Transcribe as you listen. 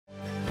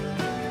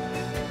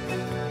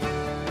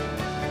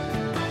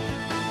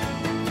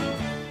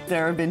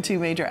there have been two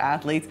major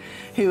athletes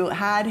who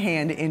had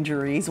hand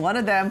injuries. One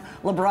of them,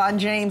 LeBron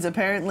James,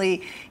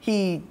 apparently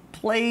he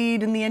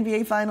played in the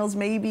NBA Finals,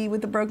 maybe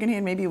with a broken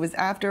hand, maybe it was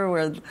after. We're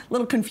a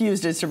little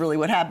confused as to really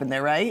what happened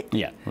there, right?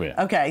 Yeah.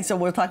 Okay, so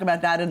we'll talk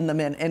about that in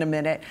a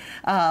minute.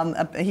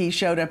 He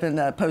showed up in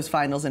the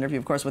post-finals interview,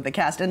 of course, with the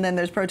cast. And then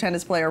there's pro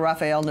tennis player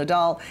Rafael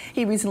Nadal.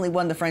 He recently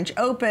won the French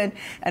Open,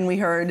 and we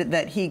heard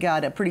that he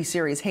got a pretty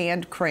serious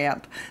hand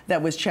cramp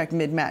that was checked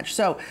mid-match.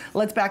 So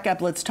let's back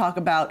up. Let's talk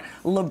about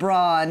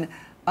LeBron.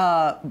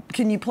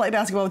 Can you play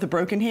basketball with a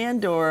broken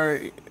hand, or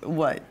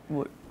what?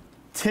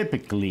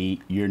 Typically,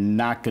 you're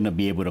not going to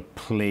be able to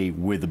play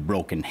with a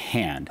broken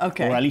hand.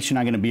 Okay. Or at least you're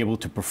not going to be able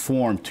to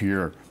perform to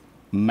your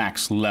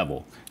max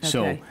level. Okay.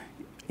 So,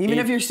 even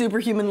if you're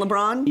superhuman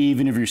LeBron?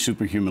 Even if you're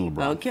superhuman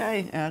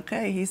LeBron.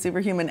 Okay, he's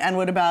superhuman. And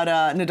what about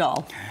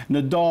Nadal?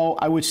 Nadal,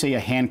 I would say a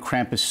hand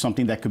cramp is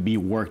something that could be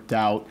worked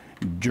out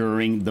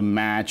during the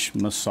match,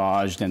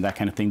 massaged, and that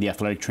kind of thing. The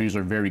athletic trainers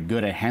are very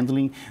good at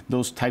handling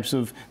those types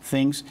of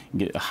things.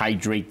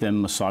 Hydrate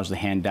them, massage the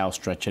hand out,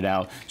 stretch it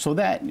out, so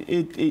that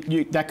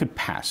that could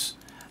pass.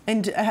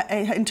 And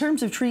in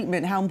terms of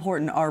treatment, how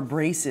important are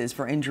braces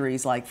for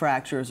injuries like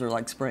fractures or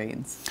like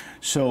sprains?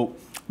 So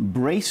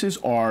braces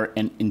are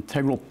an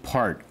integral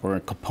part or a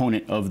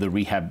component of the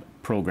rehab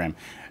program.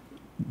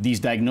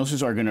 These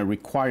diagnoses are going to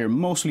require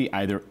mostly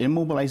either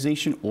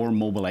immobilization or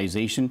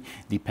mobilization,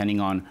 depending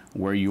on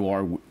where you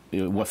are,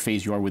 what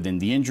phase you are within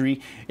the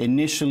injury.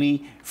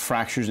 Initially,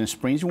 fractures and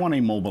sprains, you want to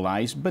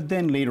immobilize, but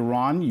then later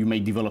on, you may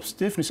develop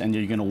stiffness and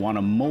you're going to want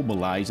to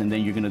mobilize, and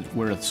then you're going to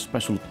wear a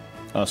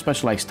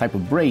specialized type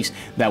of brace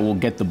that will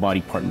get the body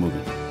part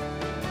moving.